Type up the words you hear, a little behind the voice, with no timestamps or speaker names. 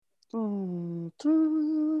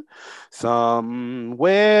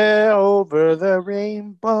Somewhere over the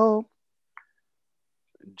rainbow,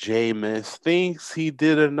 Jameis thinks he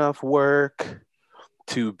did enough work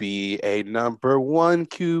to be a number one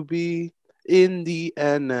QB in the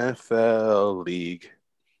NFL league.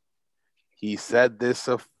 He said this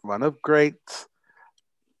in front of greats,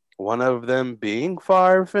 one of them being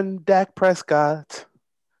Favre and Dak Prescott.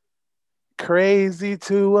 Crazy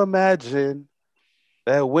to imagine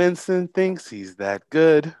that Winston thinks he's that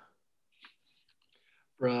good.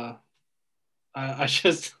 Bruh. I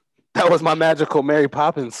just That was my magical Mary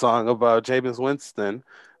Poppins song about Jameis Winston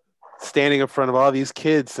standing in front of all these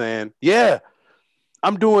kids saying, "Yeah,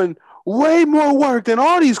 I'm doing way more work than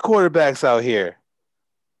all these quarterbacks out here."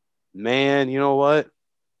 Man, you know what?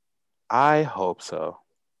 I hope so.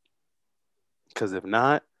 Because if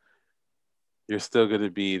not, you're still going to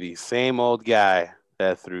be the same old guy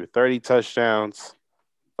that threw 30 touchdowns,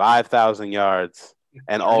 5,000 yards,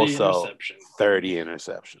 and 30 also interceptions. 30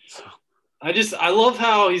 interceptions. I love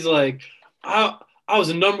how he's like, I was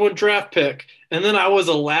a number one draft pick, and then I was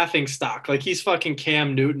a laughing stock. Like he's fucking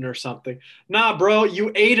Cam Newton or something. Nah, bro,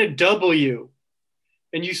 you ate a W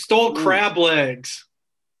and you stole crab legs.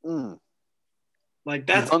 Mm. Like He's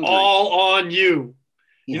that's hungry. all on you.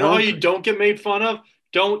 He's You know how you hungry. don't get made fun of?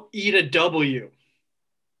 Don't eat a W.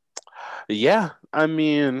 Yeah, I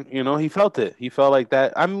mean, he felt it. He felt like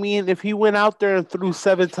that. I mean, if he went out there and threw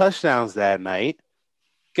 7 touchdowns that night,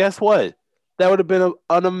 guess what? That would have been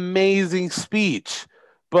an amazing speech.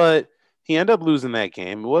 But he ended up losing that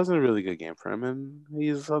game. It wasn't a really good game for him, and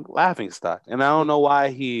he's a laughing stock. And I don't know why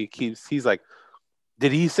he's like,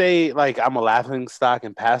 did he say, like, I'm a laughing stock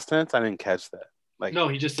in past tense? I didn't catch that. Like, No,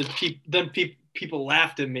 he just said people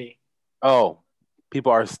laughed at me. oh,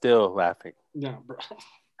 people are still laughing. No, bro.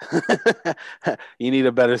 You need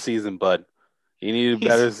a better season, bud. You need a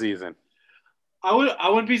better season. I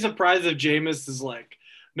wouldn't be surprised if Jameis is like,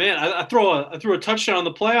 man, I threw a touchdown in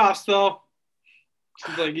the playoffs though.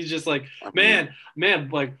 He's just like, man,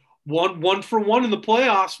 like one for one in the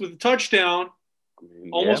playoffs with a touchdown.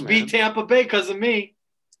 Almost beat Tampa Bay because of me.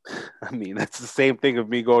 I mean, that's the same thing of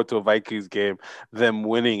me going to a Vikings game, them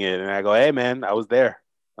winning it, and I go, hey man, I was there.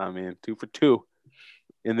 I mean, 2 for 2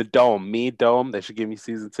 in the dome. Me dome. They should give me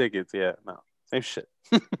season tickets. Yeah, no, same shit.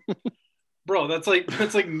 Bro, that's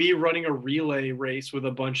like me running a relay race with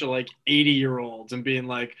a bunch of like 80-year-olds and being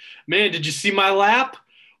like, man, did you see my lap?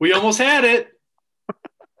 We almost had it.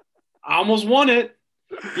 I almost won it.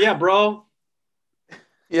 Yeah, bro.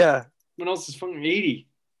 Yeah. What else is fucking 80?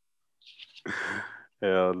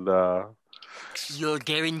 Hell no. You're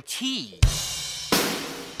guaranteed.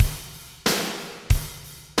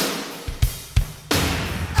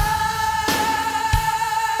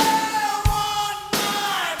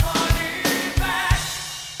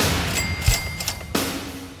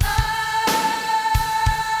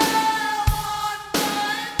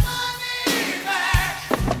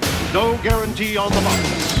 No guarantee on the box.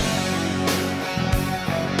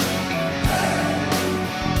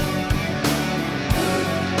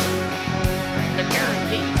 The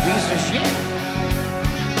guaranteed piece of shit.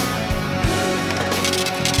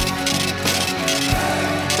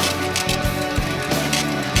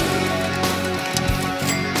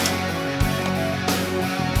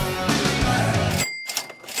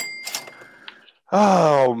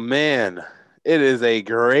 Oh man. It is a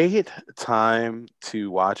great time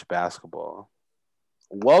to watch basketball.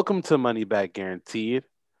 Welcome to Money Back Guaranteed.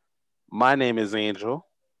 My name is Angel.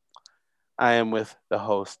 I am with the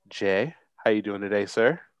host Jay. How you doing today,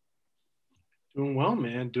 sir? Doing well,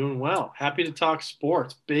 man. Doing well. Happy to talk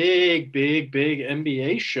sports. Big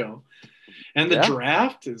NBA show. And the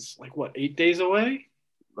draft is like what, 8 days away?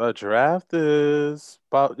 The draft is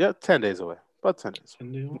about 10 days away. About 10 days.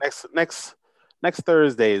 Next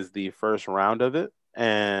Thursday is the first round of it,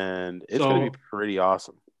 and it's going to be pretty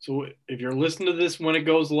awesome. So if you're listening to this when it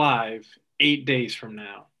goes live, 8 days from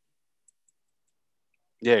now.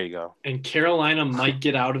 There you go. And Carolina might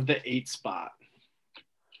get out of the 8 spot.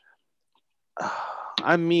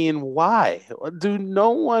 I mean, why?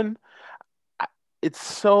 It's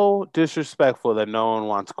so disrespectful that no one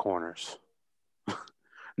wants corners.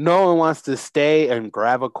 No one wants to stay and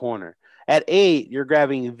grab a corner. At 8, you're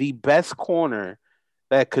grabbing the best corner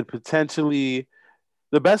that could potentially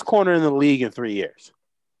the best corner in the league in 3 years.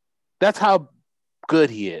 That's how good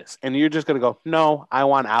he is. And you're just going to go, no, I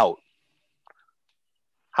want out.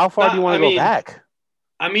 How far do you want to go back?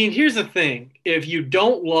 I mean, here's the thing. If you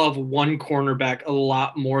don't love one cornerback a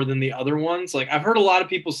lot more than the other ones, like I've heard a lot of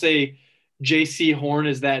people say J.C. Horn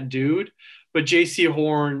is that dude, but J.C.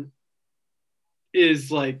 Horn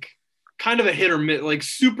is like kind of a hit or miss, like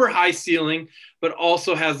super high ceiling, but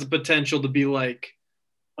also has the potential to be like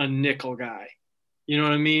a nickel guy. You know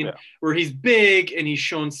what I mean? Yeah. Where he's big and he's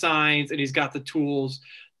shown signs and he's got the tools,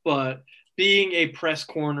 but being a press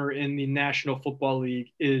corner in the National Football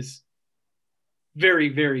League is very,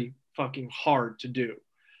 very fucking hard to do.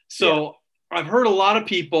 So I've heard a lot of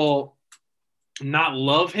people not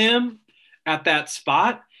love him at that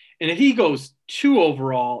spot. And if he goes 2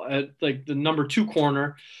 overall at like the number 2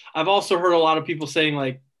 corner, I've also heard a lot of people saying,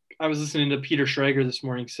 like, I was listening to Peter Schrager this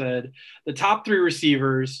morning, said the top 3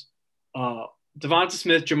 receivers, Devonta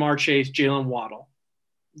Smith, Jamar Chase, Jalen Waddle,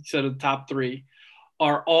 he said the top 3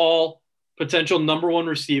 are all potential number 1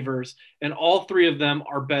 receivers, and all 3 of them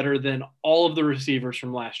are better than all of the receivers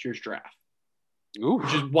from last year's draft. Ooh,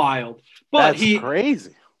 which is wild. But that's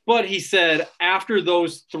crazy. But he said after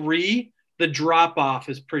those 3, the drop off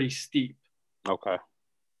is pretty steep. Okay.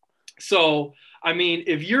 So, I mean,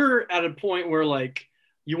 if you're at a point where like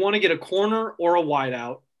you want to get a corner or a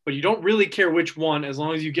wideout, but you don't really care which one, as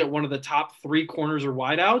long as you get one of the top 3 corners or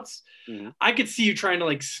wideouts, I could see you trying to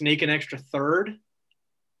like snake an extra third.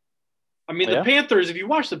 I mean, the Panthers, if you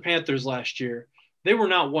watch the Panthers last year, they were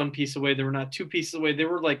not 1 piece away. They were not 2 pieces away. They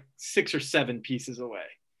were like 6 or 7 pieces away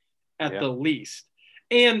at the least.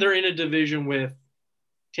 And they're in a division with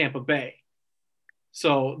Tampa Bay.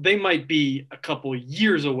 So they might be a couple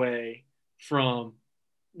years away from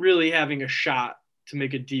really having a shot to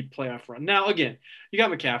make a deep playoff run. Now, again, you got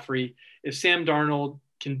McCaffrey. If Sam Darnold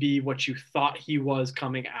can be what you thought he was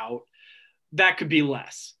coming out, that could be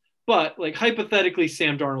less. But like hypothetically,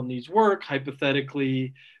 Sam Darnold needs work.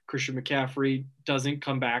 Hypothetically, Christian McCaffrey doesn't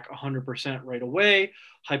come back 100% right away.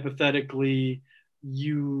 Hypothetically,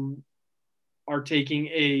 you are taking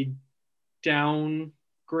a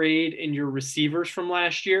downgrade in your receivers from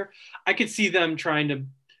last year. I could see them trying to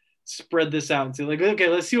spread this out and say, like, okay,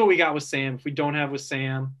 let's see what we got with Sam. If we don't have with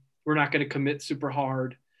Sam, we're not going to commit super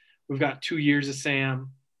hard. We've got 2 years of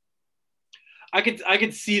Sam. I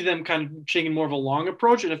could see them kind of taking more of a long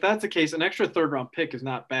approach. And if that's the case, an extra 3rd round pick is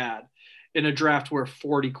not bad in a draft where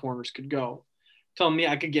 40 corners could go. Tell me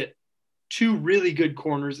I could get 2 really good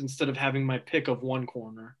corners instead of having my pick of 1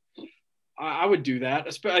 corner. I would do that.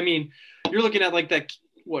 I mean, you're looking at like that,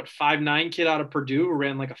 5'9" kid out of Purdue who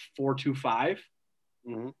ran like a 4.25.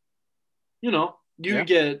 Mm-hmm. You know, you could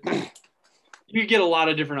get a lot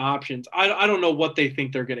of different options. I don't know what they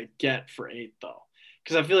think they're going to get for 8 though.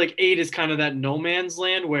 Because I feel like 8 is kind of that no man's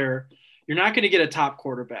land where you're not going to get a top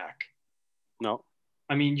quarterback. No.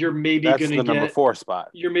 I mean, you're maybe going to get the number 4 spot.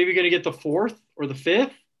 You're maybe going to get the 4th or the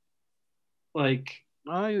 5th. Like,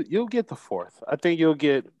 you'll get the 4th. I think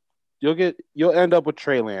you'll end up with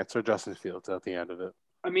Trey Lance or Justin Fields at the end of it.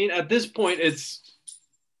 I mean, at this point, it's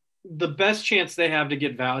the best chance they have to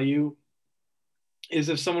get value is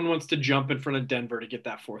if someone wants to jump in front of Denver to get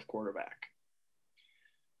that 4th quarterback.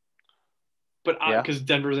 But because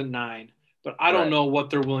Denver's at 9, but I don't know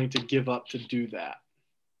what they're willing to give up to do that.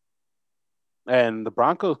 And the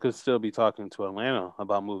Broncos could still be talking to Atlanta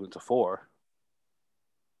about moving to 4.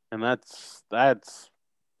 And that's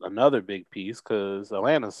another big piece because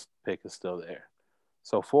Atlanta's pick is still there.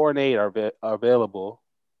 So 4 and 8 are available.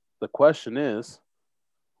 The question is,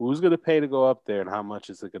 who's going to pay to go up there and how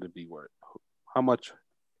much is it going to be worth? How much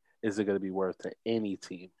is it going to be worth to any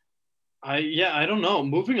team? I don't know.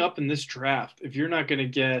 Moving up in this draft, if you're not going to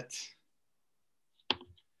get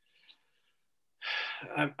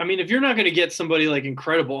if you're not going to get somebody like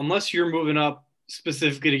incredible, unless you're moving up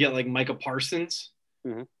specifically to get like Micah Parsons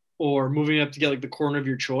or moving up to get like the corner of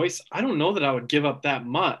your choice, I don't know that I would give up that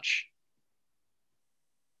much.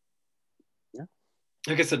 Yeah.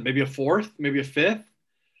 Like I said, maybe a 4th, maybe a 5th.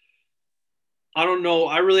 I don't know.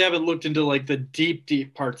 I really haven't looked into like the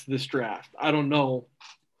deep parts of this draft. I don't know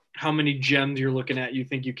how many gems you're looking at you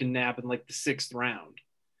think you can nab in like the 6th round.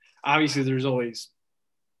 Obviously there's always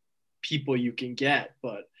people you can get,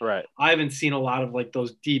 but I haven't seen a lot of like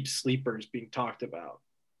those deep sleepers being talked about.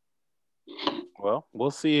 Well,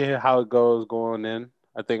 we'll see how it goes going in.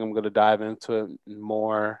 I think I'm going to dive into it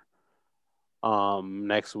more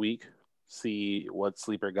next week, see what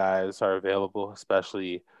sleeper guys are available,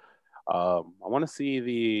 especially I want to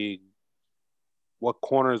see what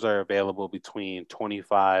corners are available between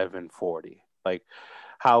 25 and 40. Like,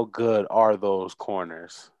 how good are those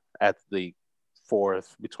corners at the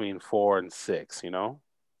 4th, between 4 and 6, you know?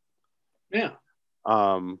 Yeah.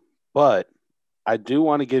 But I do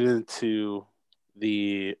want to get into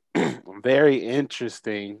the very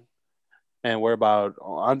interesting, and we're about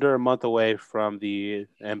under a month away from the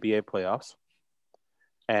NBA playoffs.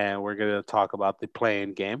 And we're going to talk about the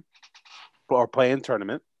play-in game or play-in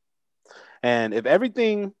tournament. And if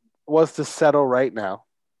everything was to settle right now,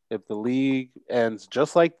 if the league ends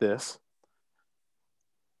just like this,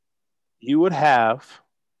 you would have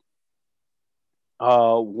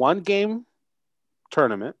a one game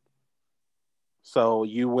tournament. So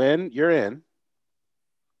you win, you're in.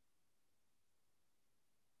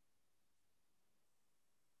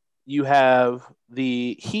 You have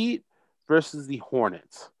the Heat versus the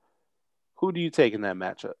Hornets. Who do you take in that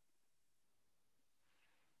matchup?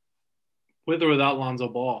 With or without Lonzo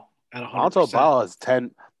Ball at 100%.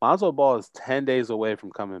 Lonzo Ball is 10 days away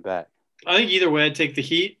from coming back. I think either way I'd take the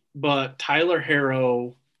Heat, but Tyler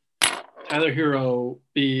Hero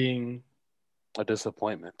being a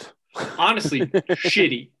disappointment. Honestly,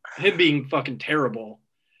 shitty. Him being fucking terrible.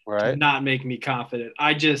 Right. Did not make me confident.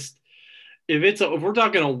 If we're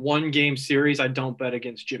talking a 1-game series, I don't bet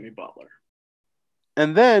against Jimmy Butler.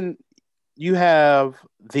 And then you have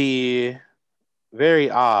the very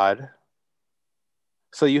odd.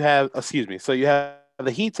 So you have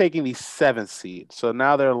the Heat taking the 7th seed. So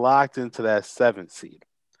now they're locked into that 7th seed.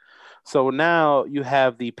 So now you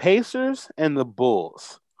have the Pacers and the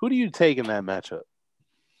Bulls. Who do you take in that matchup?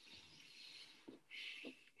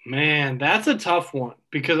 Man, that's a tough one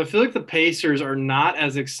because I feel like the Pacers are not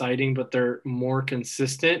as exciting, but they're more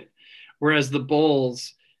consistent. Whereas the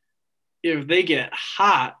Bulls, if they get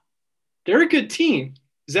hot, they're a good team.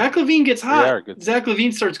 Zach LaVine gets hot. Zach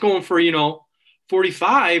LaVine starts going for,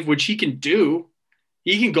 45, which he can do.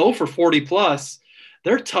 He can go for 40 plus.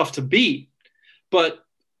 They're tough to beat. But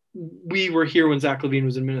we were here when Zach LaVine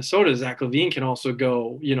was in Minnesota. Zach LaVine can also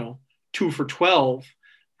go, 2 for 12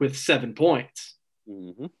 with 7 points.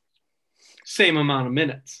 Mm-hmm. Same amount of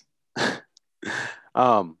minutes.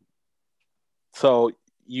 So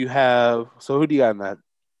who do you got in that?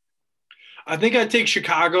 I think I'd take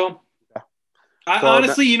Chicago. Yeah.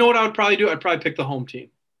 Honestly, you know what I would probably do? I'd probably pick the home team.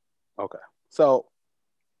 Okay. So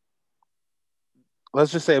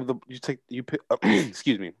let's just say you pick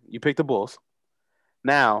you pick the Bulls.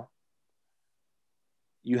 Now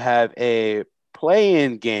you have a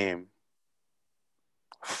play-in game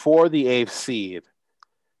for the 8th seed.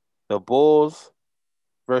 The Bulls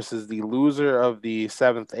versus the loser of the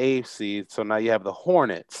 7th, 8th seed. So now you have the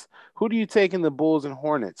Hornets. Who do you take in the Bulls and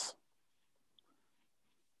Hornets?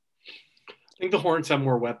 I think the Hornets have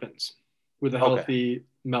more weapons with a healthy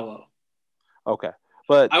Melo. Okay.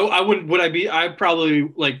 But I probably,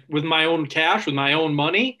 like, with my own cash, with my own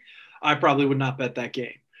money, I probably would not bet that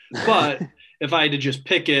game. But if I had to just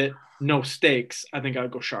pick it, no stakes, I think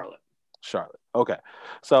I'd go Charlotte. Okay.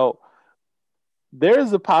 So there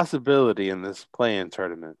is a possibility in this play-in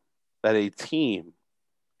tournament that a team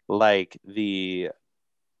like the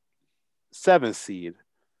 7th seed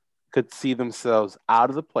could see themselves out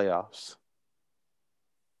of the playoffs,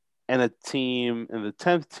 and a team in the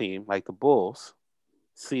 10th team, like the Bulls,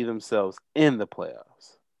 see themselves in the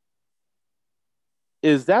playoffs.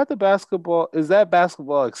 Is that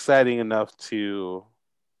basketball exciting enough to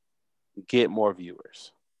get more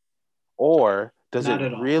viewers? Or does it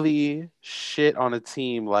really shit on a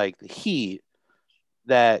team like the Heat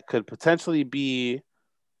that could potentially be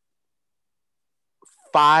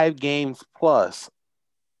 5 games plus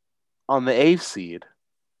on the 8th seed,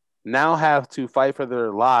 now have to fight for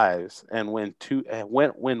their lives and win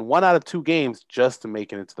 1 out of 2 games just to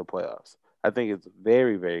make it into the playoffs? I think it's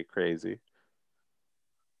very, very crazy,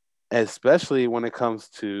 especially when it comes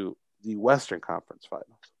to the Western Conference Finals.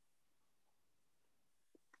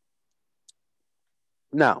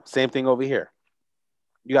 Now, same thing over here.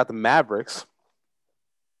 You got the Mavericks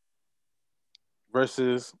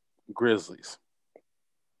versus Grizzlies.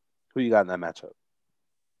 Who you got in that matchup?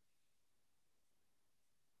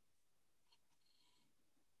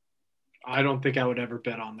 I don't think I would ever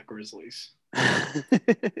bet on the Grizzlies.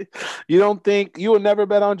 You don't think you would never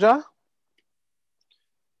bet on Ja?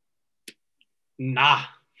 Nah.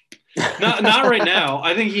 Not right now.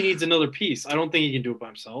 I think he needs another piece. I don't think he can do it by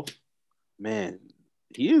himself. Man,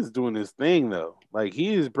 he is doing his thing, though. Like,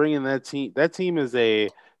 he is bringing that team. That team is a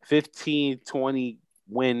 15, 20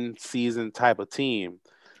 win season type of team.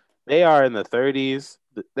 They are in the 30s.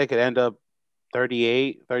 They could end up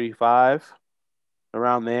 38, 35,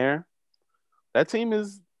 around there. That team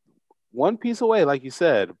is one piece away, like you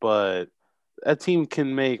said, but that team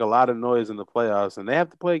can make a lot of noise in the playoffs, and they have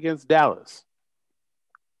to play against Dallas.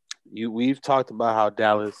 We've talked about how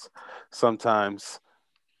Dallas sometimes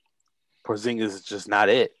Porzingis is just not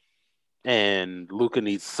it, and Luka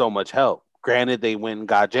needs so much help. Granted, they went and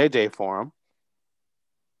got JJ for him,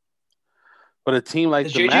 but a team like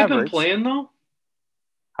the Mavericks. Has JJ been playing though?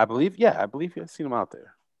 I believe you've seen him out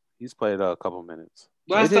there. He's played a couple minutes.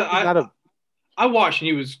 I watched and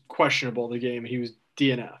he was questionable the game. He was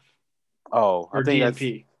DNF. Oh, I or think that's.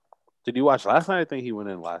 DNP. Did you watch last night? I think he went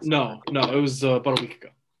in last night. No, it was about a week ago.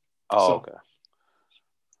 Oh, So- okay.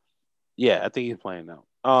 Yeah, I think he's playing now.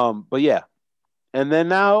 But yeah, and then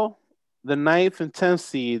now the 9th and 10th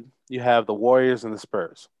seed, you have the Warriors and the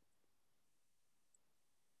Spurs.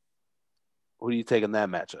 Who do you take in that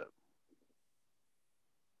matchup?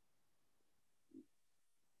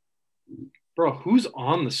 Bro, who's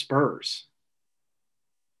on the Spurs?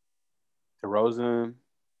 DeRozan,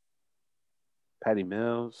 Patty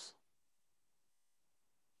Mills.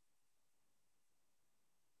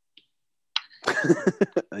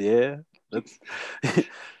 Yeah, that's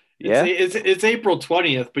yeah. It's April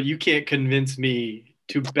 20th, but you can't convince me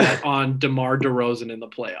to bet on DeMar DeRozan in the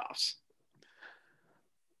playoffs.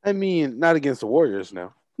 I mean, not against the Warriors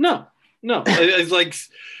now. No. It's like,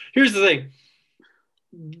 here's the thing.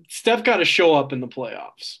 Steph got to show up in the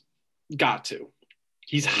playoffs. Got to.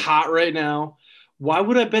 He's hot right now. Why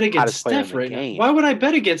would I bet against Hottest player in Steph the right game. now? Why would I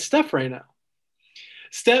bet against Steph right now?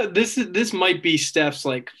 Steph, this might be Steph's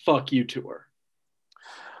like fuck you tour.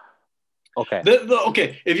 Okay.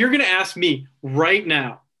 Okay, if you're gonna ask me right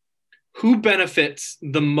now, who benefits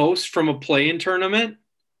the most from a play-in tournament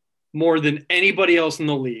more than anybody else in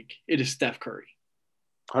the league, it is Steph Curry.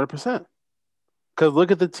 100%. Because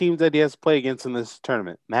look at the teams that he has to play against in this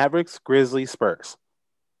tournament: Mavericks, Grizzlies, Spurs.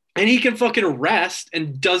 And he can fucking rest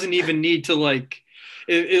and doesn't even need to like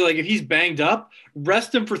if he's banged up,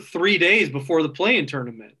 rest him for 3 days before the play-in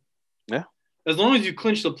tournament. Yeah. As long as you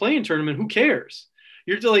clinch the play-in tournament, who cares?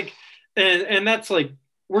 You're like, and that's like,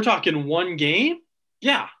 we're talking one game?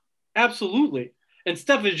 Yeah, absolutely. And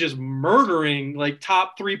Steph is just murdering like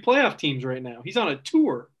top 3 playoff teams right now. He's on a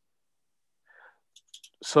tour.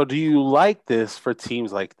 So do you like this for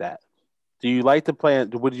teams like that? Do you like to play?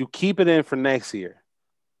 Would you keep it in for next year?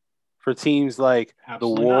 For teams like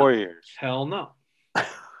Absolutely the not. Warriors? Hell no.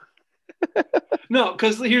 No,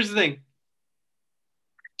 because here's the thing.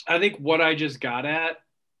 I think what I just got at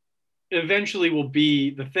eventually will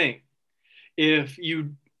be the thing. If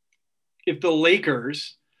the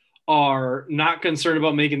Lakers are not concerned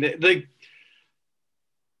about making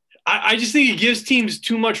I just think it gives teams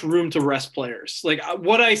too much room to rest players. Like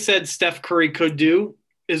what I said Steph Curry could do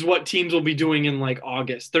is what teams will be doing in like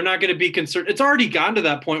August. They're not going to be concerned. It's already gotten to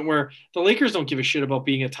that point where the Lakers don't give a shit about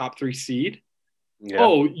being a top 3 seed. Yeah.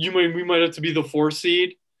 Oh, we might have to be the 4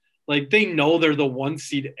 seed. Like they know they're the 1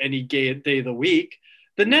 seed any day of the week.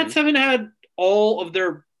 The Nets haven't had all of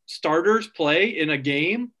their starters play in a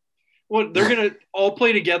game. What they're gonna all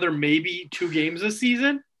play together maybe 2 games this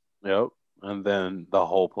season. Yep. And then the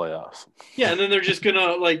whole playoffs. Yeah, and then they're just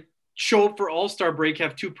gonna like show up for All-Star break,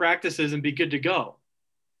 have 2 practices, and be good to go.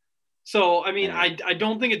 So I mean, Yeah. I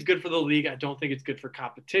don't think it's good for the league. I don't think it's good for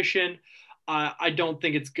competition. I don't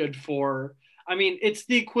think it's good for. I mean, it's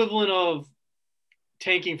the equivalent of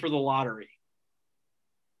tanking for the lottery.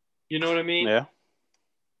 You know what I mean? Yeah.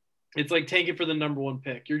 It's like tanking for the number 1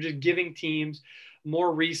 pick. You're just giving teams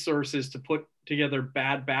more resources to put together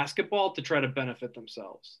bad basketball to try to benefit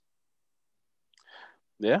themselves.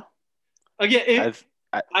 Yeah. Again,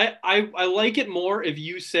 I like it more if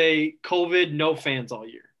you say COVID, no fans all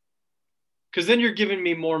year. Because then you're giving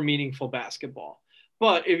me more meaningful basketball.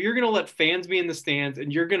 But if you're going to let fans be in the stands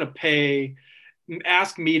and you're going to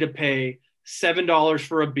ask me to pay $7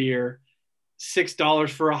 for a beer, $6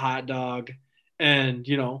 for a hot dog, and,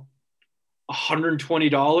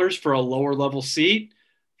 $120 for a lower level seat,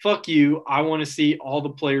 fuck you. I want to see all the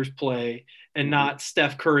players play and not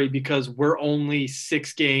Steph Curry because we're only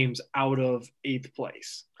 6 games out of 8th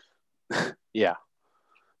place. Yeah.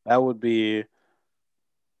 That would be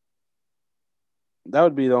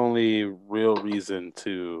the only real reason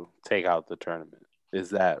to take out the tournament, is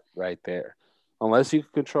that right there. Unless you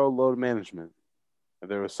can control load management. If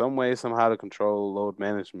there was some way somehow to control load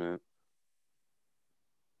management,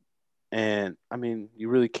 and I mean, you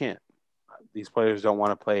really can't. These players don't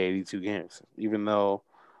want to play 82 games, even though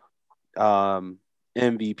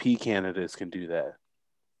MVP candidates can do that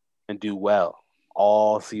and do well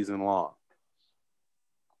all season long.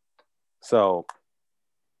 So,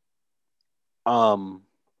 I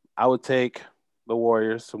would take the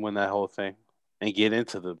Warriors to win that whole thing and get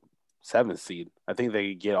into the 7th seed. I think they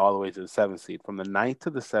could get all the way to the 7th seed, from the 9th to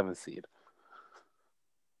the 7th seed.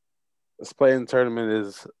 This play-in tournament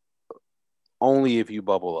is only if you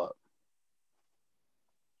bubble up.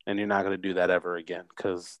 And you're not going to do that ever again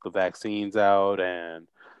because the vaccine's out and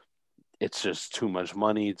it's just too much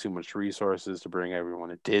money, too much resources to bring everyone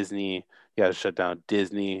to Disney. You got to shut down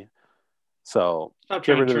Disney. So stop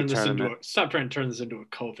trying to turn this into a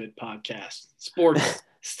COVID podcast. Sports,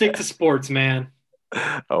 stick to sports, man.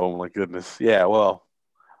 Oh my goodness. Yeah, well,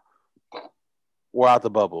 we're out the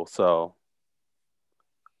bubble. So,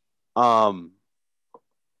 the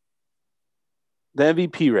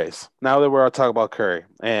MVP race. Now that we're talking about Curry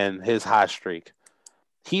and his hot streak,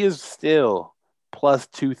 he is still plus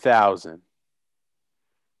 2,000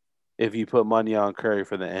 if you put money on Curry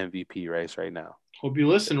for the MVP race right now. Hope you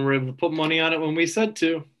listen. We're able to put money on it when we said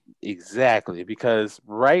to. Exactly, because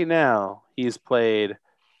right now he's played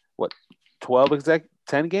what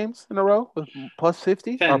 10 games in a row with plus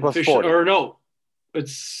 50 or plus 40. Or no, I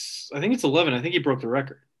think it's 11. I think he broke the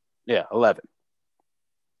record. Yeah, 11.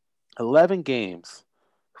 11 games,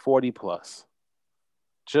 40 plus.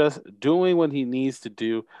 Just doing what he needs to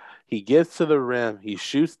do. He gets to the rim. He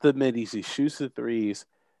shoots the middies. He shoots the threes.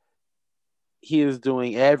 He is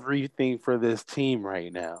doing everything for this team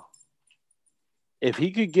right now. If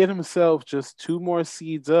he could get himself just 2 more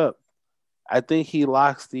seeds up, I think he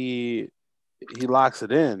locks it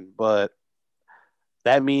in. But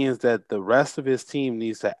that means that the rest of his team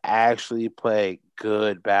needs to actually play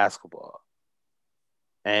good basketball.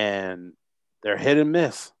 And they're hit and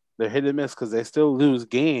miss. They're hit and miss because they still lose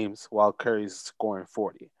games while Curry's scoring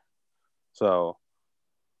 40. So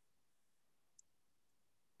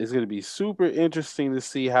it's going to be super interesting to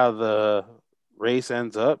see how the race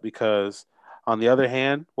ends up because, on the other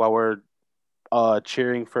hand, while we're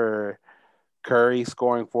cheering for Curry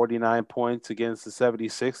scoring 49 points against the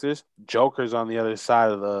 76ers, Joker's on the other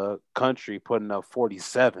side of the country putting up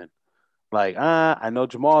 47. Like, I know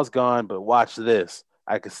Jamal's gone, but watch this.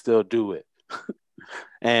 I could still do it.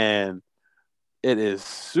 And it is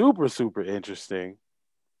super, super interesting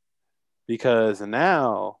because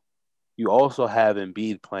now you also have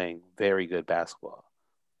Embiid playing very good basketball.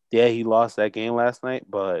 Yeah, he lost that game last night,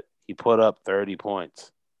 but he put up 30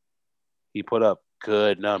 points. He put up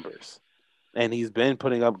good numbers. And he's been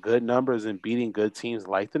putting up good numbers and beating good teams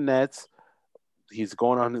like the Nets. He's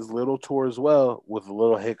going on his little tour as well with a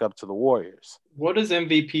little hiccup to the Warriors. What does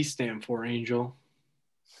MVP stand for, Angel?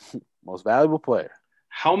 Most valuable player.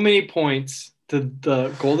 How many points did the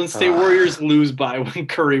Golden State Warriors lose by when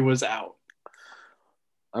Curry was out?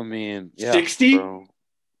 I mean, yeah. 60?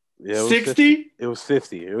 Yeah, 60? It was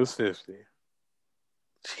 50. It was 50.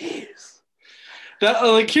 Jeez.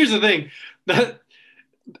 Here's the thing. That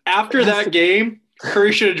after that game,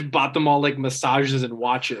 Curry should have bought them all like massages and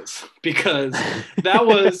watches because that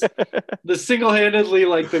was the single-handedly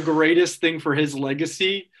like the greatest thing for his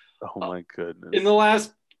legacy. Oh my goodness. In the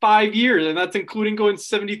last 5 years, and that's including going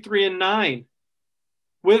 73-9.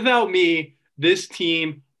 Without me, this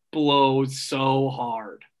team blows so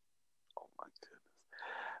hard. Oh my goodness.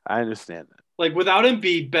 I understand that. Like without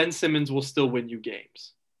Embiid, Ben Simmons will still win you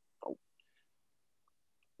games.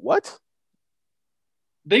 What?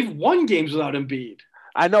 They've won games without Embiid.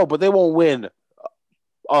 I know, but they won't win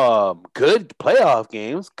good playoff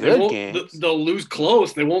games. Good games. They'll lose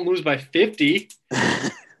close. They won't lose by 50.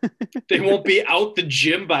 They won't be out the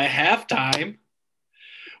gym by halftime.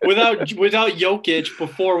 Without Jokic,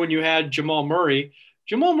 before when you had Jamal Murray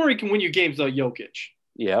can win you games without Jokic.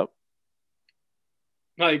 Yep.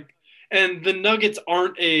 And the Nuggets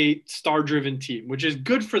aren't a star-driven team, which is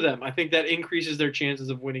good for them. I think that increases their chances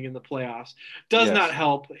of winning in the playoffs. Does not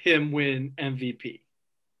help him win MVP.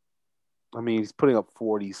 I mean, he's putting up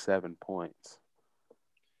 47 points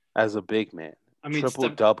as a big man. I mean, triple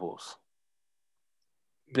doubles.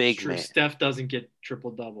 Big man. Steph doesn't get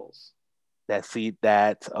triple doubles. That's a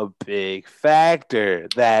big factor.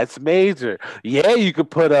 That's major. Yeah, you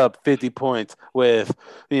could put up 50 points with,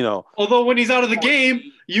 Although when he's out of the game,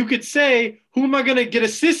 you could say, who am I going to get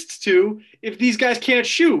assists to if these guys can't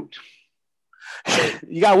shoot?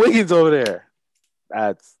 You got Wiggins over there.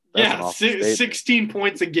 That's 16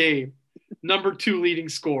 points a game. Number 2 leading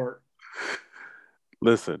scorer.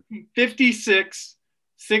 Listen. 56,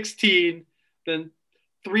 16, then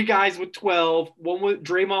 3 guys with 12, one with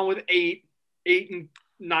Draymond with 8 and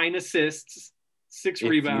 9 assists, 6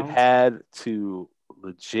 rebounds. If you had to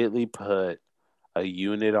legitly put a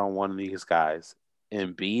unit on one of these guys,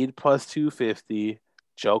 Embiid plus 250,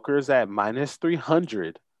 Joker's at minus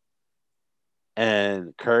 300,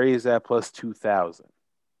 and Curry's at plus 2,000.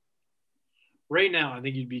 Right now, I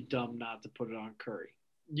think you'd be dumb not to put it on Curry.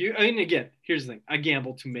 Again, here's the thing. I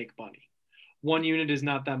gamble to make money. 1 unit is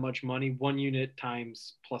not that much money. 1 unit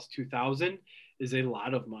times plus 2,000 is a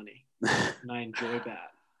lot of money. And I enjoy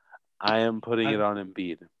that. I am putting it on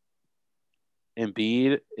Embiid.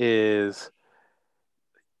 Embiid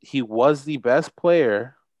he was the best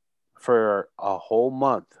player for a whole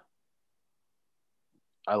month.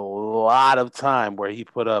 A lot of time where he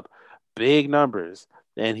put up big numbers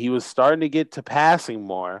and he was starting to get to passing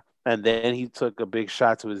more. And then he took a big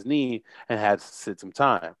shot to his knee and had to sit some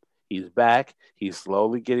time. He's back. He's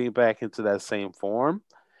slowly getting back into that same form.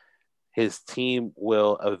 His team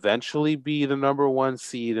will eventually be the number one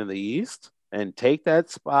seed in the East and take that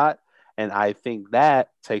spot. And I think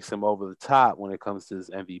that takes him over the top when it comes to his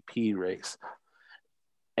MVP race.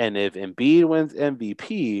 And if Embiid wins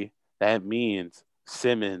MVP, that means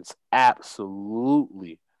Simmons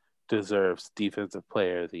absolutely deserves Defensive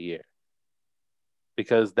Player of the Year.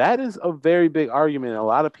 Because that is a very big argument. A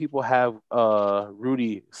lot of people have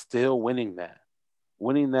Rudy still winning that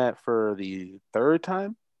for the third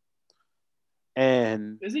time.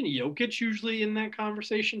 And isn't Jokic usually in that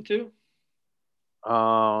conversation too?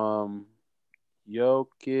 Jokic,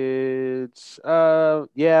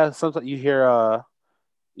 yeah, sometimes you hear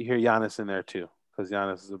Giannis in there too, because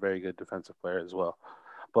Giannis is a very good defensive player as well.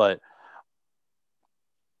 But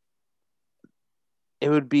it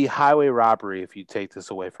would be highway robbery if you take this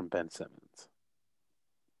away from Ben Simmons.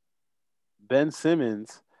 Ben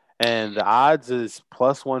Simmons, and the odds is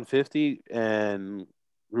plus 150, and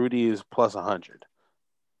Rudy is plus 100.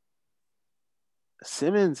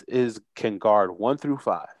 Simmons can guard 1 through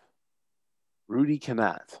 5. Rudy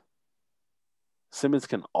cannot. Simmons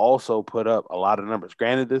can also put up a lot of numbers.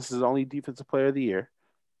 Granted, this is only Defensive Player of the Year,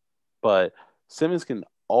 but Simmons can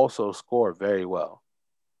also score very well.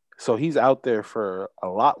 So he's out there for a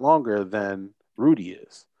lot longer than Rudy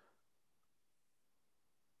is.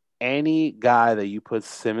 Any guy that you put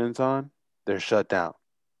Simmons on, they're shut down.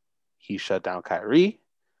 He shut down Kyrie.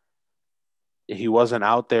 He wasn't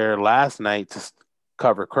out there last night to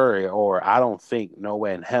cover Curry, or I don't think, no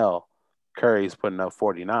way in hell, Curry's putting up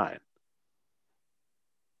 49.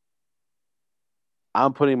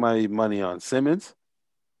 I'm putting my money on Simmons.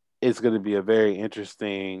 It's going to be a very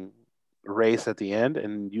interesting race at the end,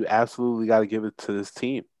 and you absolutely got to give it to this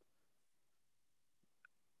team.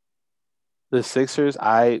 The Sixers,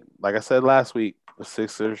 like I said last week, the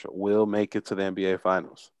Sixers will make it to the NBA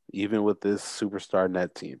Finals, even with this superstar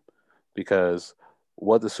net team, because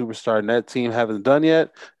what the superstar net team haven't done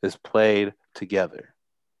yet is played together.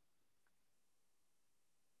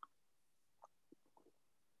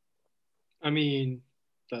 I mean,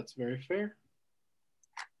 that's very fair.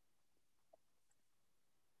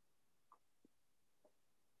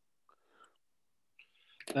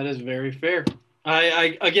 That is very fair.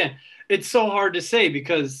 I again, it's so hard to say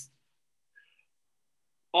because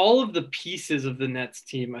all of the pieces of the Nets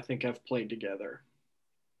team, I think, have played together.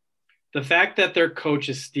 The fact that their coach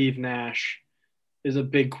is Steve Nash is a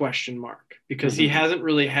big question mark because he hasn't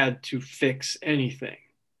really had to fix anything.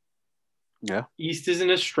 Yeah. East isn't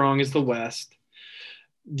as strong as the West.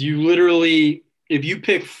 You literally, if you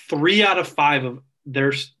pick 3 out of 5 of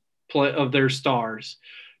their stars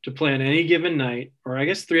to play on any given night, or I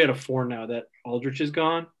guess 3 out of 4 now that Aldridge is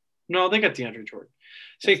gone. No, they got DeAndre Jordan.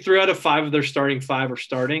 Say 3 out of 5 of their starting 5 are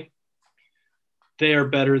starting. They are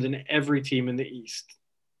better than every team in the East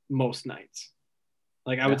most nights.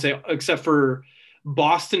 Like I would say, except for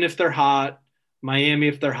Boston if they're hot, Miami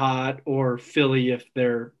if they're hot, or Philly if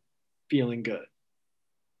they're feeling good.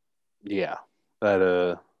 Yeah.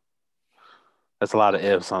 That's a lot of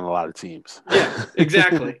ifs on a lot of teams. Yeah,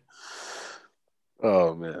 exactly.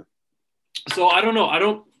 Oh, man. So I don't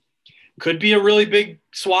know. Could be a really big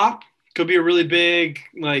swap. Could be a really big,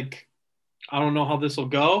 like, I don't know how this will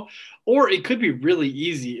go. Or it could be really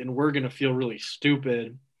easy and we're going to feel really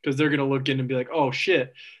stupid because they're going to look in and be like, oh,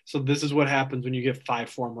 shit. So this is what happens when you get 5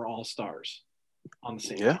 former All-Stars on the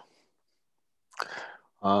same team.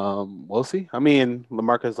 We'll see. I mean,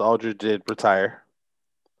 LaMarcus Aldridge did retire.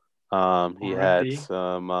 He had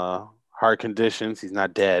some heart conditions. He's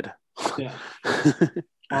not dead. Yeah.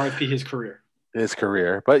 RIP his career. His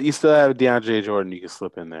career. But you still have DeAndre Jordan you can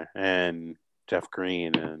slip in there. And Jeff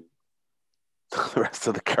Green and the rest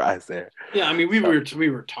of the guys there. Yeah, I mean, we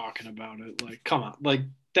were talking about it. Like, come on. Like,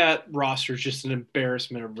 that roster is just an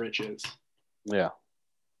embarrassment of riches. Yeah.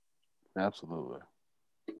 Absolutely.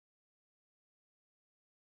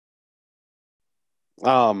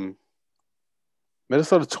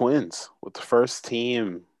 Minnesota Twins with the first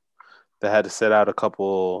team that had to sit out a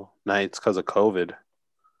couple nights because of COVID.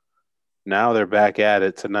 Now they're back at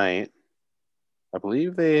it tonight. I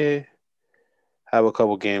believe they have a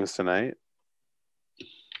couple games tonight.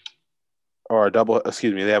 They have a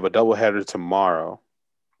doubleheader tomorrow.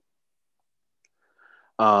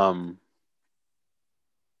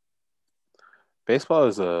 Baseball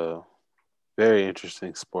is a very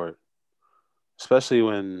interesting sport, especially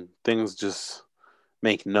when things just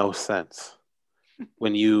make no sense.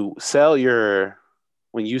 When you say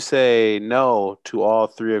no to all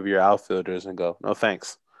 3 of your outfielders and go, no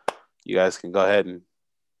thanks, you guys can go ahead and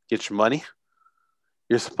get your money.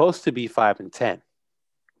 You're supposed to be 5 and 10.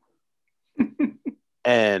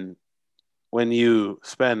 And when you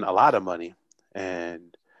spend a lot of money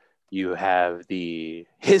and you have the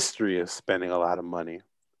history of spending a lot of money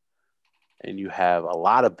and you have a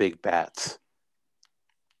lot of big bats,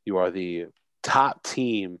 you are the top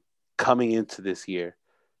team coming into this year.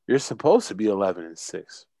 You're supposed to be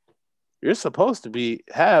 11-6. You're supposed to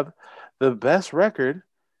have the best record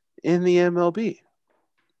in the MLB,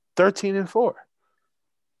 13-4.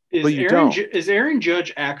 But you don't. Is Aaron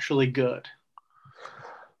Judge actually good?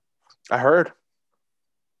 I heard.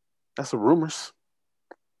 That's the rumors.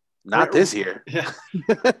 Not this year. Yeah.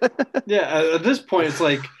 Yeah. At this point, it's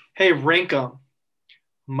like, hey, rank them: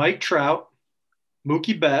 Mike Trout,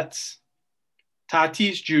 Mookie Betts,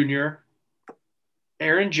 Tatis Jr.,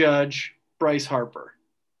 Aaron Judge, Bryce Harper.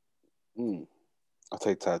 I'll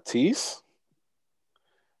take Tatis.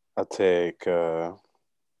 I'll take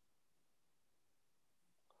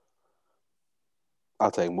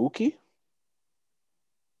Mookie.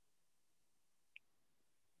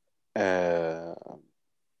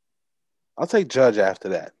 I'll take Judge after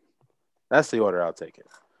that. That's the order I'll take it.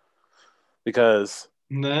 Because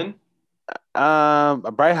and then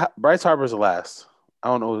Bryce Harper's the last. I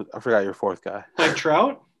don't know. I forgot your fourth guy. Mike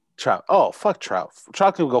Trout? Trout. Oh, fuck Trout.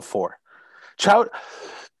 Trout can go 4. Trout.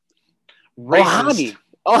 Racist.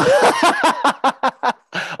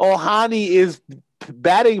 Ohtani is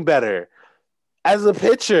batting better as a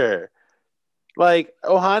pitcher. Like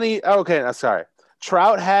Ohtani. Okay, sorry.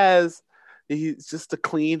 Trout he's just a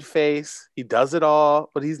clean face. He does it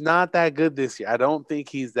all, but he's not that good this year. I don't think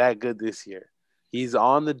he's that good this year. He's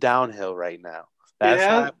on the downhill right now. That's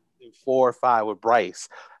why I put him 4 or 5 with Bryce.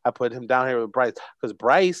 I put him down here with Bryce because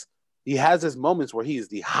Bryce, he has his moments where he's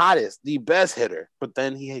the hottest, the best hitter, but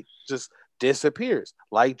then he just disappears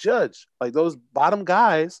like Judge. Like those bottom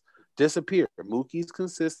guys disappear. Mookie's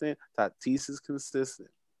consistent. Tatis is consistent.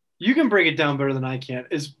 You can break it down better than I can.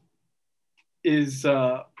 Is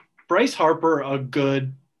Bryce Harper a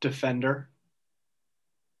good defender?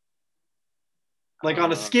 Like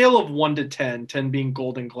on a scale of 1 to 10, 10 being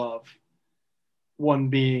Golden Glove, 1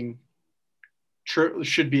 being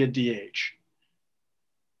should be a DH.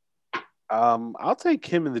 I'll take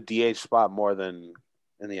him in the DH spot more than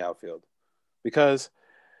in the outfield because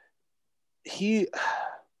he,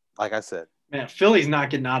 like I said, man, Philly's not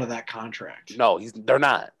getting out of that contract. No, they're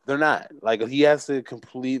not. They're not. Like he has to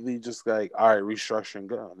completely just like, all right, restructure and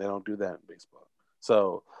go. They don't do that in baseball.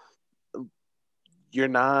 So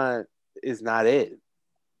is not it.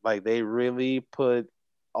 Like they really put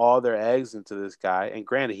all their eggs into this guy. And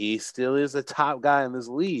granted, he still is a top guy in this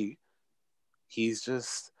league. He's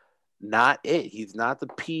just not it. He's not the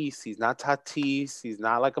piece. He's not Tatis. He's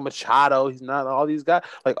not like a Machado. He's not all these guys,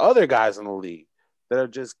 like other guys in the league that are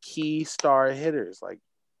just key star hitters. Like,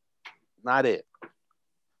 not it.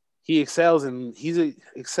 He excels in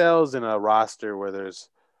a roster where there's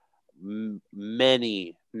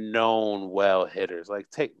many known well hitters. Like,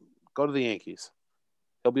 go to the Yankees.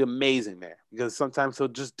 He'll be amazing there because sometimes he'll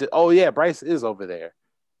just Bryce is over there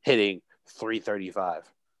hitting 335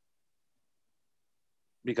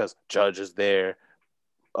 because Judge is there.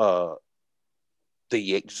 The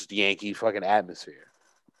Yankee fucking atmosphere.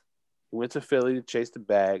 He went to Philly to chase the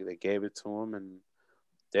bag. They gave it to him, and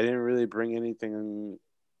they didn't really bring anything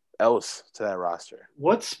else to that roster.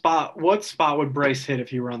 What spot would Bryce hit if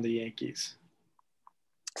he were on the Yankees?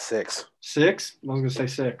 6. 6? I was going to say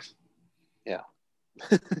 6. Yeah.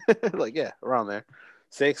 Around there.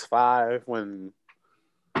 6, 5 when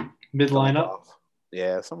mid lineup.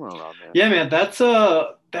 Yeah, somewhere around there. Yeah, man,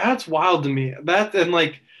 that's wild to me.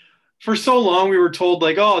 For so long we were told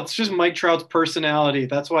like, oh, it's just Mike Trout's personality.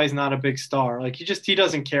 That's why he's not a big star. Like he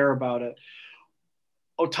doesn't care about it.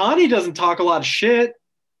 Ohtani doesn't talk a lot of shit.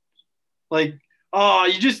 Like,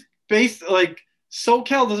 SoCal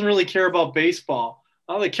doesn't really care about baseball.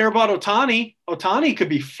 Oh, they care about Ohtani. Ohtani could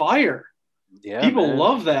be fire. Yeah, people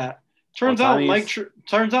love that. Turns out Mike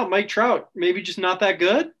Trout maybe just not that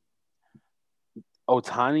good.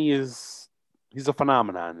 Ohtani he's a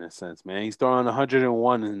phenomenon in a sense, man. He's throwing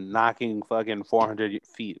 101 and knocking fucking 400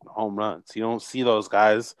 feet home runs. You don't see those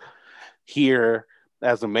guys here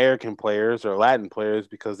as American players or Latin players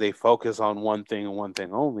because they focus on one thing and one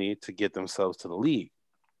thing only to get themselves to the league.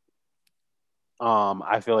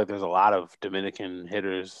 I feel like there's a lot of Dominican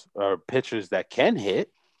hitters or pitchers that can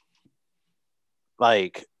hit.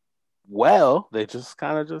 They just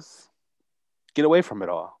kind of just get away from it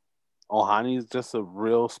all. Ohtani is just a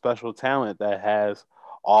real special talent that has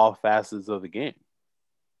all facets of the game.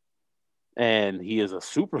 And he is a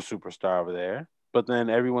superstar over there. But then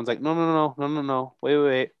everyone's like, no.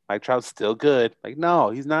 Wait. Mike Trout's still good. Like, no,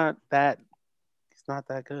 he's not that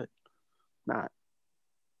good. Not.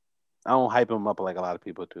 I don't hype him up like a lot of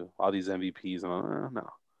people do. All these MVPs and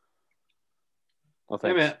no. No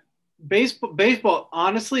Hey thanks. man, baseball.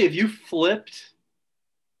 Honestly, if you flipped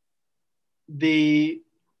the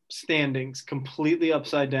standings completely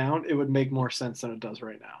upside down, it would make more sense than it does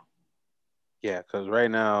right now. Yeah, because right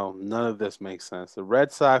now none of this makes sense. The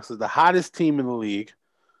Red Sox is the hottest team in the league,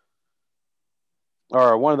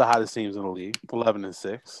 or one of the hottest teams in the league,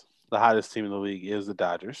 11-6. The hottest team in the league is the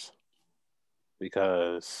Dodgers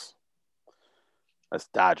because that's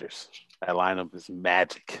Dodgers. That lineup is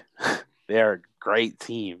magic. They're a great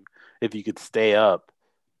team if you could stay up.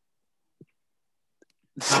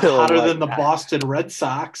 Not hotter than the Boston Red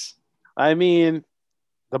Sox. I mean,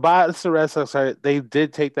 the Boston Red Sox, they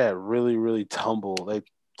did take that really, really tumble. They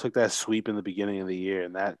took that sweep in the beginning of the year,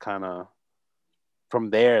 and that kind of, from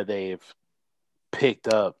there, they've picked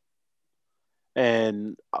up.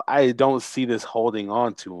 And I don't see this holding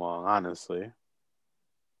on too long, honestly.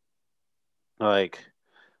 Like,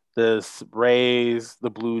 the Rays, the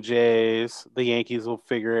Blue Jays, the Yankees will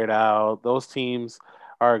figure it out. Those teams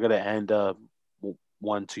are going to end up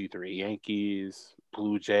 1, 2, 3. Yankees,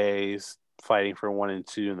 Blue Jays fighting for 1 and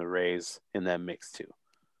 2, and the Rays in that mix too.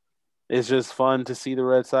 It's just fun to see the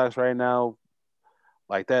Red Sox right now,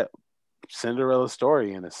 like that Cinderella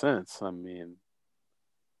story in a sense. I mean,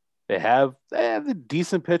 they have the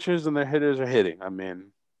decent pitchers and their hitters are hitting. I mean,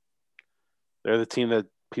 they're the team that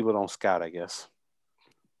people don't scout, I guess.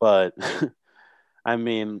 But I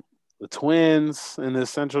mean, the Twins in the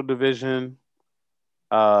Central Division,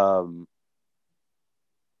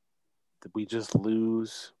 we just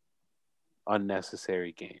lose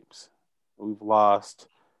unnecessary games. We've lost,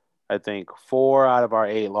 I think, 4 out of our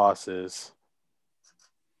 8 losses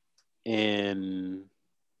in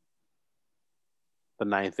the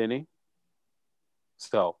 9th inning.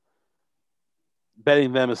 So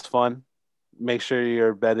betting them is fun. Make sure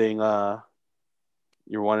you're betting your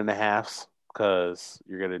 1.5s because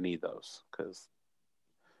you're gonna need those. Because,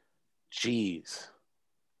 geez,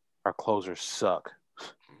 our closers suck.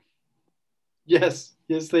 Yes,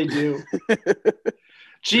 they do.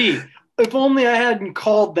 Gee, if only I hadn't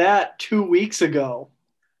called that 2 weeks ago.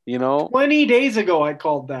 20 days ago, I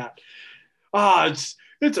called that.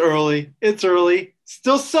 It's early. It's early.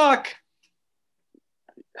 Still suck.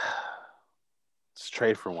 Just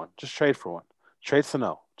trade for one. Trade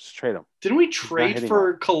Sano. Just trade him. Didn't we trade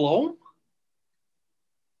for Colomb?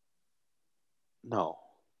 No.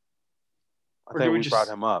 I think we brought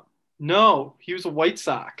him up. No, he was a White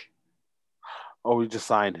Sox. Oh, we just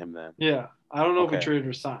signed him then. Yeah. I don't know if we traded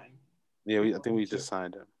or signed. Yeah, I think we just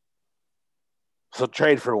signed him. So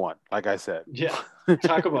trade for one, like I said. Yeah.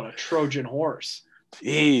 Talk about a Trojan horse.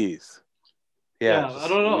 Jeez. Yeah, I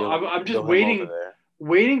don't know. I'm just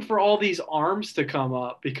waiting for all these arms to come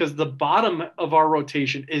up because the bottom of our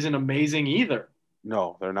rotation isn't amazing either.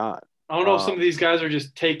 No, they're not. I don't know if some of these guys are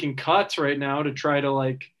just taking cuts right now to try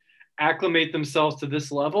to acclimate themselves to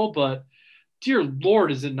this level, but dear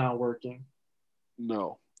Lord, is it not working?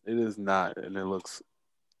 No, it is not, and it looks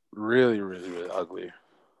really, really, really ugly.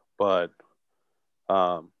 But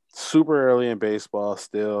super early in baseball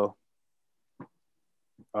still.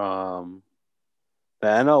 The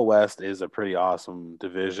NL West is a pretty awesome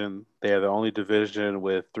division. They are the only division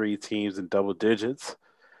with 3 teams in double digits,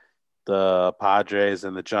 the Padres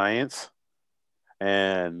and the Giants.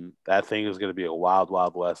 And that thing is going to be a wild,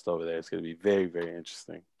 wild west over there. It's going to be very, very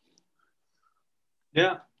interesting.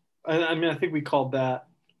 Yeah. I mean, I think we called that.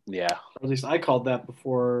 Yeah. Or at least I called that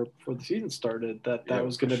before the season started, that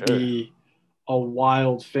was going to be a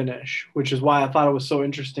wild finish, which is why I thought it was so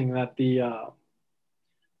interesting that the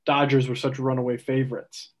Dodgers were such runaway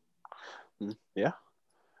favorites. Yeah.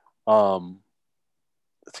 It's going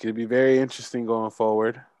to be very interesting going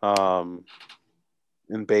forward. In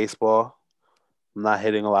baseball, I'm not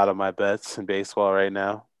hitting a lot of my bets in baseball right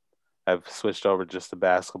now. I've switched over just to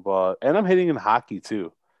basketball, and I'm hitting in hockey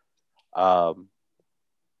too. One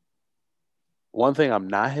thing I'm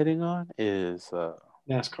not hitting on is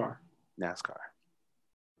NASCAR.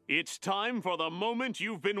 It's time for the moment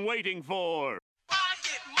you've been waiting for.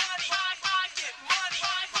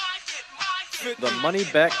 The money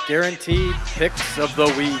back guarantee picks of the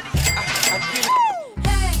week.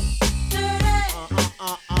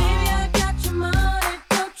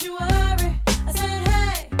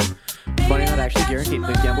 Money not actually guaranteed.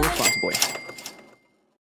 Please gamble responsibly.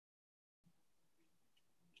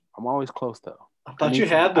 I'm always close though. I thought you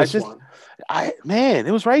had this one. Man,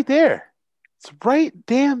 it was right there. It's right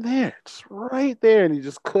damn there. It's right there, and he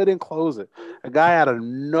just couldn't close it. A guy out of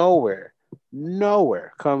nowhere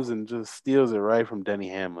comes and just steals it right from Denny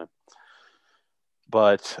Hamlin.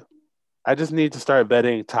 But I just need to start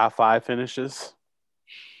betting top 5 finishes,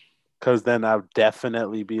 because then I'll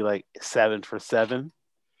definitely be like 7 for 7.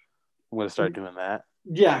 I'm gonna start doing that.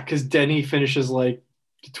 Yeah, because Denny finishes like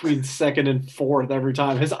between second and fourth every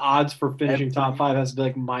time. His odds for finishing top 5 has to be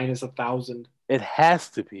like minus 1,000. It has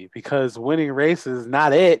to be, because winning races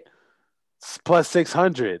not it. It's plus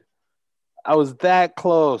 600. I was that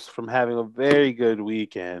close from having a very good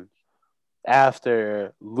weekend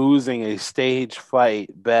after losing a stage fight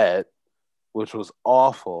bet, which was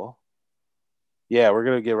awful. Yeah, we're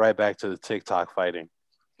gonna get right back to the TikTok fighting.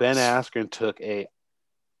 Ben Askren took a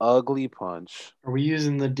ugly punch. Are we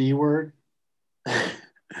using the D word?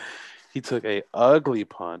 He took a ugly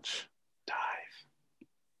punch Dive.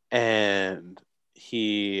 and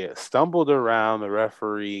he stumbled around. The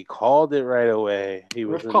referee called it right away. He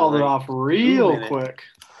was Ref called it off real quick.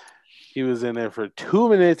 He was in there for 2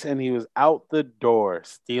 minutes and he was out the door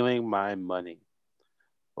stealing my money.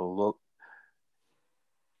 Look,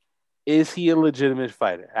 is he a legitimate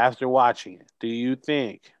fighter? After watching it, do you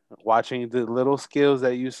think, watching the little skills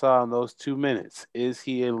that you saw in those 2 minutes, is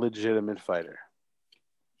he a legitimate fighter?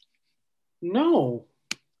 No.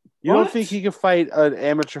 You don't think he could fight an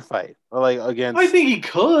amateur fight, or like against? I think he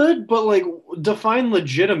could, but like define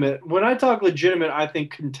legitimate. When I talk legitimate, I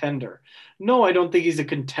think contender. No, I don't think he's a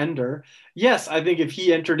contender. Yes, I think if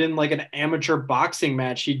he entered in like an amateur boxing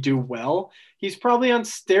match, he'd do well. He's probably on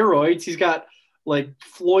steroids. He's got like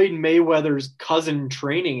Floyd Mayweather's cousin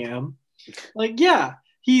training him. Like, yeah,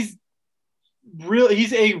 he's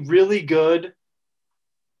a really good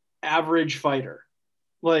average fighter.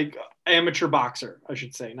 Like amateur boxer, I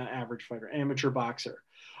should say, not average fighter, amateur boxer.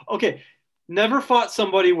 Okay, never fought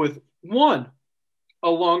somebody with 1, a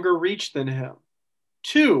longer reach than him.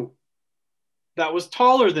 2, that was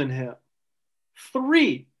taller than him.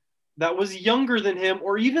 3, that was younger than him,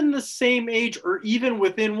 or even the same age, or even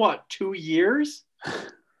within 2 years?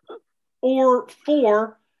 Or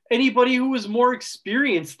 4, anybody who was more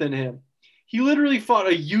experienced than him. He literally fought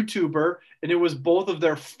a YouTuber, and it was both of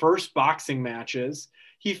their first boxing matches.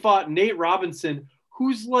 He fought Nate Robinson,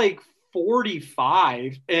 who's like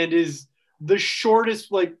 45 and is the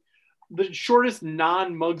shortest non-Muggsy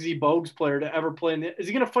Bogues player to ever play. Is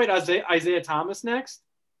he going to fight Isaiah Thomas next?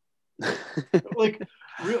 Like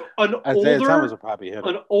an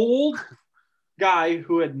old guy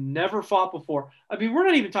who had never fought before. I mean, we're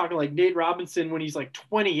not even talking like Nate Robinson when he's like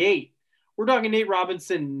 28. We're talking Nate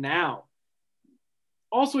Robinson now.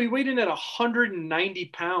 Also, he weighed in at 190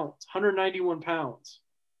 pounds, 191 pounds.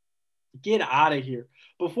 Get out of here.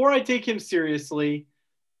 Before I take him seriously,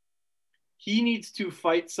 he needs to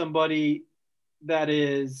fight somebody that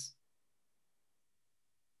is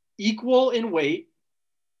equal in weight,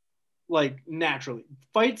 like naturally.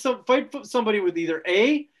 Fight somebody with either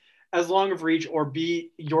A, as long of reach, or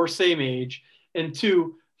B, your same age, and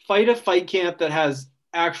 2, fight a fight camp that has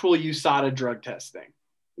actual USADA drug testing.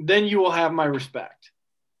 Then you will have my respect.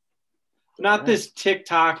 Not this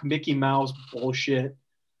TikTok Mickey Mouse bullshit.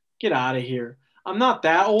 Get out of here. I'm not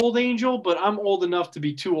that old, Angel, but I'm old enough to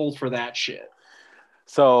be too old for that shit.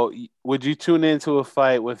 So would you tune into a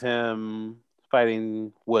fight with him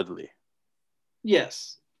fighting Woodley?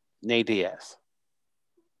 Yes. Nate Diaz?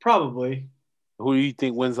 Probably. Who do you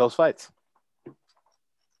think wins those fights?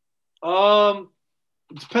 It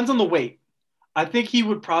depends on the weight. I think he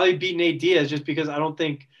would probably beat Nate Diaz just because I don't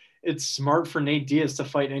think it's smart for Nate Diaz to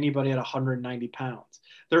fight anybody at 190 pounds.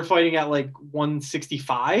 They're fighting at like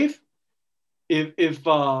 165. If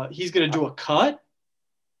he's going to do a cut,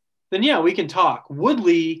 then yeah, we can talk.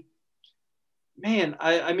 Woodley, man,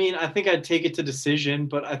 I mean, I think I'd take it to decision,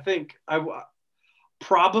 but I think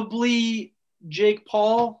probably Jake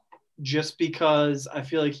Paul, just because I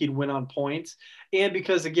feel like he'd win on points. And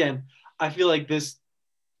because, again, I feel like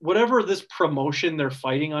whatever this promotion they're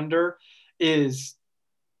fighting under is,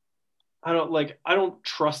 I don't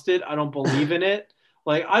trust it. I don't believe in it.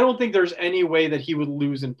 Like, I don't think there's any way that he would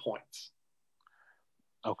lose in points.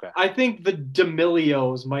 Okay. I think the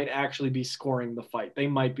D'Amelios might actually be scoring the fight. They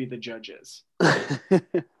might be the judges.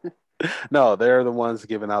 No, they're the ones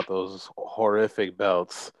giving out those horrific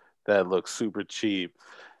belts that look super cheap.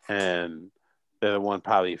 And they're the one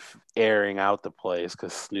probably airing out the place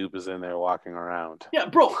because Snoop is in there walking around. Yeah,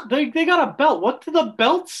 bro, they got a belt. What did the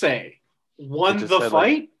belt say? Won the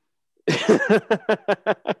fight?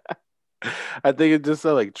 I think it just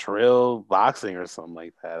said like Trill Boxing or something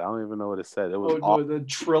like that. I don't even know what it said. It was the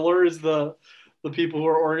Triller is the people who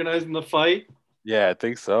are organizing the fight. Yeah, I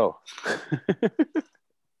think so.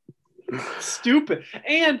 Stupid.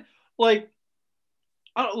 And like,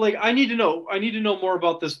 I need to know. I need to know more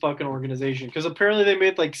about this fucking organization because apparently they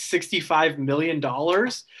made like $65 million,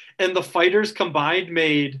 and the fighters combined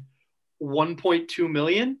made 1.2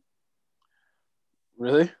 million.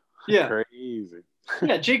 Really? Yeah, Crazy.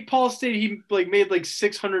 yeah. Jake Paul stated he made like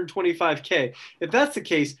 625K. If that's the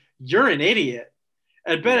case, you're an idiot.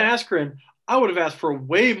 At Ben Yeah. Askren, I would have asked for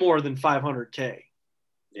way more than 500K.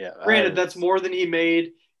 Yeah. Granted, that's more than he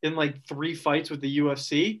made in like 3 fights with the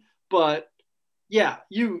UFC, but yeah,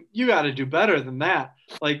 you got to do better than that.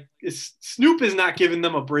 Like Snoop is not giving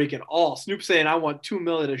them a break at all. Snoop saying, "I want 2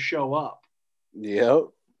 million to show up, Yep.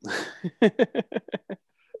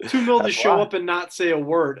 2 million to That's show why. up and not say a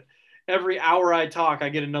word. Every hour I talk, I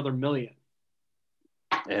get another million."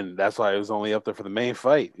 And that's why he was only up there for the main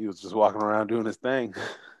fight. He was just walking around doing his thing.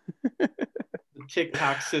 The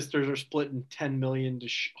TikTok sisters are splitting 10 million to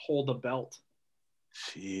hold a belt.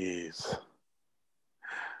 Jeez.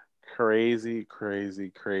 Crazy, crazy,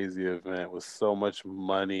 crazy event with so much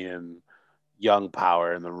money and young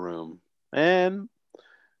power in the room. And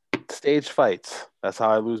stage fights. That's how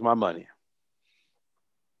I lose my money.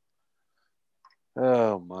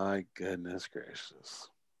 Oh my goodness gracious.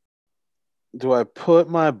 Do I put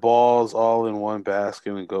my balls all in one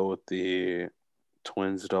basket and go with the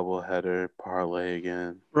Twins doubleheader parlay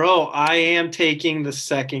again? Bro, I am taking the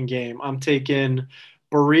second game. I'm taking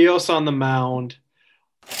Barrios on the mound,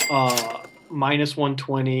 minus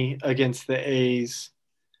 120 against the A's.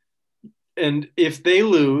 And if they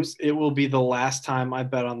lose, it will be the last time I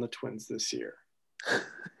bet on the Twins this year.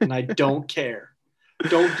 And I don't care.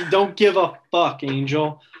 Don't give a fuck,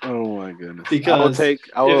 Angel. Oh my goodness. Because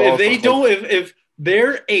if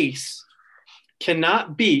their ace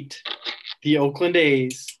cannot beat the Oakland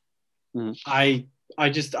A's, Mhm. I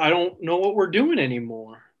don't know what we're doing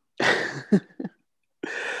anymore.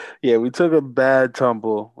 Yeah, we took a bad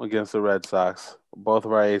tumble against the Red Sox. Both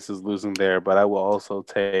of our aces losing there, but I will also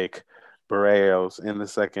take Barrios in the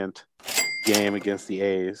second game against the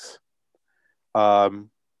A's.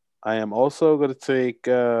 I am also going to take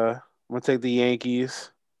the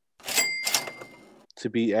Yankees to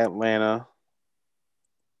beat Atlanta,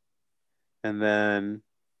 and then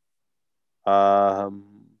I'll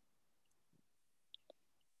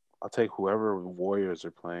take whoever the Warriors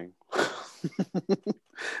are playing.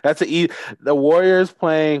 The Warriors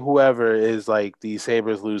playing whoever is like the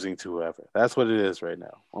Sabres losing to whoever. That's what it is right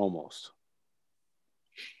now, almost.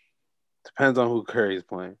 Depends on who Curry's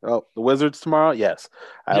playing. Oh, the Wizards tomorrow? Yes.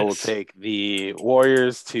 I will take the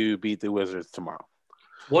Warriors to beat the Wizards tomorrow.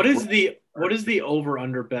 What is the over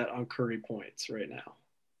under bet on Curry points right now?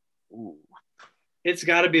 Ooh. It's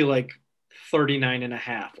got to be like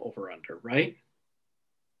 39.5 over under, right?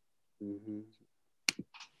 Mm-hmm.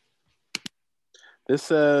 This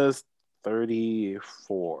says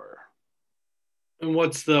 34. And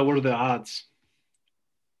what are the odds?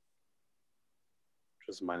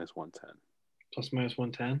 Just minus 110. Plus minus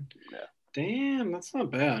 110? Yeah. Damn, that's not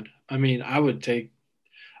bad. I mean, I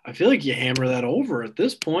feel like you hammer that over at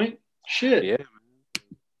this point. Shit. Yeah.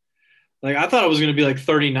 Like, I thought it was going to be like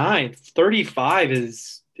 39. 35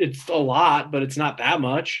 it's a lot, but it's not that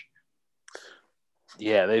much.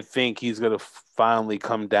 Yeah, they think he's going to finally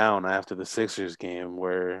come down after the Sixers game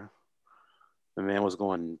where the man was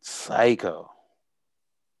going psycho.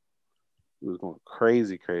 He was going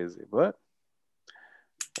crazy, but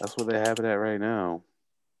that's where they have it at right now.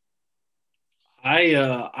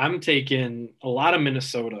 I'm taking a lot of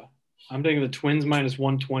Minnesota. I'm taking the Twins minus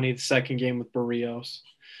 120, the second game with Barrios.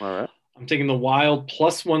 All right. I'm taking the Wild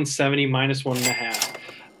plus 170, minus 1.5.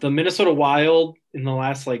 The Minnesota Wild, in the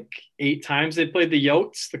last like 8 times they played the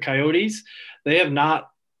Yotes, the Coyotes, they have not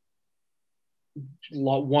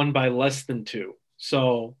won by less than 2.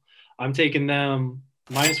 So I'm taking them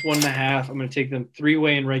minus 1.5. I'm going to take them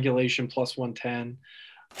 3-way in regulation plus 110.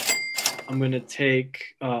 I'm going to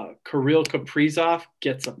take Kirill Kaprizov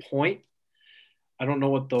gets a point. I don't know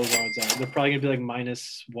what those odds are. They're probably going to be like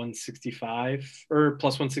minus 165 or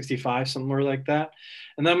plus 165, somewhere like that.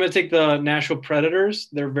 And then I'm going to take the Nashville Predators.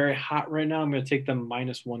 They're very hot right now. I'm going to take them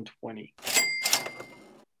minus 120.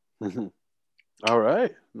 All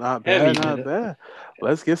right. Not bad, not bad.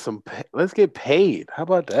 Let's get paid. How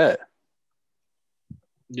about that?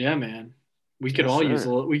 Yeah, man. We could all use a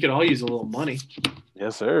little money.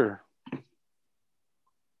 Yes, sir.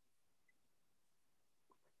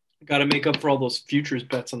 Got to make up for all those futures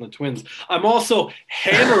bets on the Twins. I'm also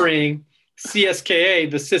hammering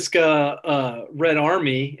CSKA, the Siska Red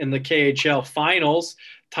Army, in the KHL finals.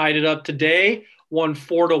 Tied it up today. Won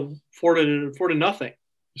 4-0. It was 4-0.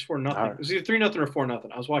 It was either 3-0 or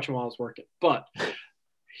 4-0. I was watching while I was working, but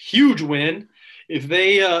huge win. If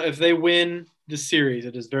they win this series,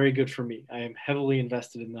 it is very good for me. I am heavily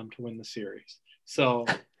invested in them to win the series. So,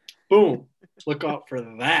 boom, look out for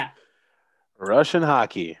that. Russian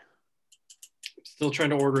hockey. Still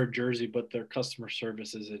trying to order a jersey, but their customer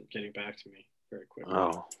service isn't getting back to me very quickly.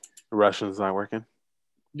 Oh, Russian's not working.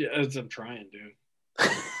 Yeah, I'm trying, dude.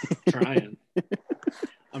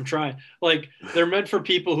 I'm trying. Like, they're meant for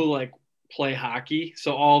people who like play hockey.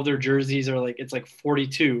 So all of their jerseys are like, it's like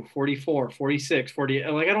 42, 44, 46, 40.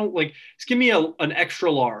 Like, I don't like, just give me an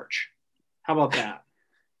extra large. How about that?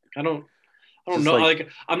 I don't Just know. like- Like,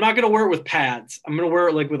 I'm not going to wear it with pads. I'm going to wear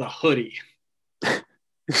it like with a hoodie.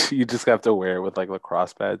 You just have to wear it with like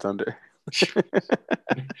lacrosse pads under.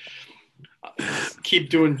 Keep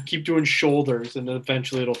doing shoulders, and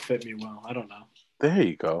eventually it'll fit me well. I don't know. There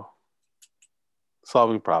you go.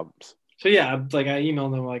 Solving problems. So yeah, like I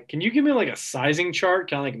emailed them like, can you give me like a sizing chart?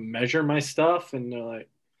 Can I like measure my stuff? And they're like,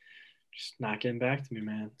 just not getting back to me,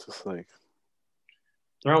 man. Just like,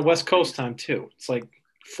 They're on West Coast time too. It's like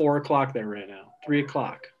 4:00 there right now.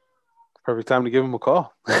 3:00. perfect time to give him a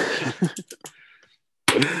call.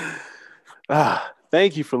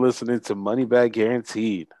 Thank you for listening to Money Back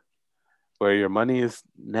Guaranteed, where your money is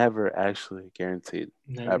never actually guaranteed.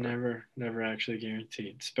 Never actually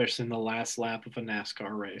guaranteed, especially in the last lap of a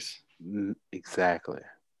NASCAR race. Exactly.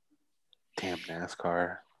 Damn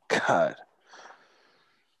NASCAR. God.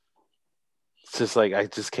 It's just like, I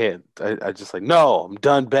just can't. I just like, no, I'm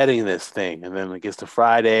done betting this thing. And then it gets to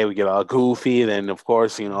Friday, we get all goofy. Then, of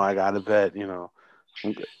course, I got to bet,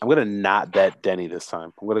 I'm going to not bet Denny this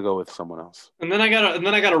time. I'm going to go with someone else. And then I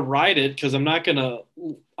gotta ride it because I'm not gonna.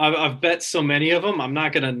 I've bet so many of them. I'm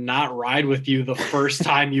not gonna not ride with you the first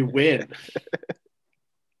time you win.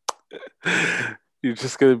 You're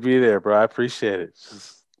just going to be there, bro. I appreciate it.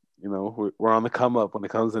 Just, we're on the come up when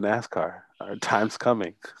it comes to NASCAR. Our time's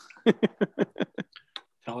coming.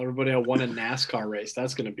 Tell everybody I won a NASCAR race.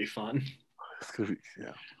 That's gonna be fun. It's gonna be,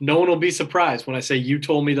 yeah. No one will be surprised when I say you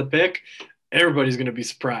told me to pick. Everybody's gonna be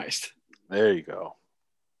surprised. There you go.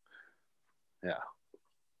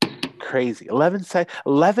 Yeah. Crazy.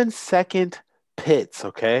 11-second pits,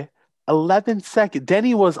 okay? 11 second.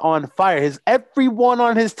 Denny was on fire. Everyone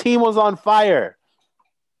on his team was on fire.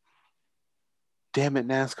 Damn it,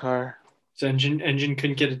 NASCAR. So engine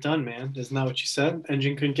couldn't get it done, man. Isn't that what you said?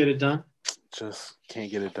 Engine couldn't get it done. Just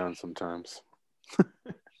can't get it done sometimes.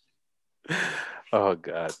 Oh,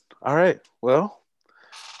 God. All right. Well,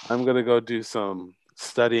 I'm going to go do some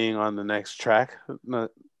studying on the next track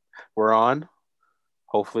we're on.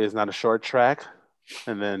 Hopefully it's not a short track.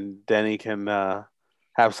 And then Denny can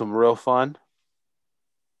have some real fun.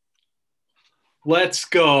 Let's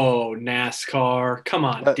go, NASCAR. Come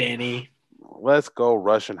on, Danny. Let's go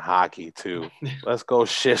Russian hockey, too. Let's go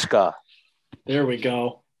Shishka. There we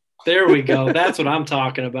go. That's what I'm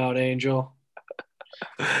talking about, Angel.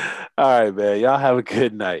 All right, man. Y'all have a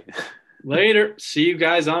good night. Later. See you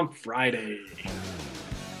guys on Friday.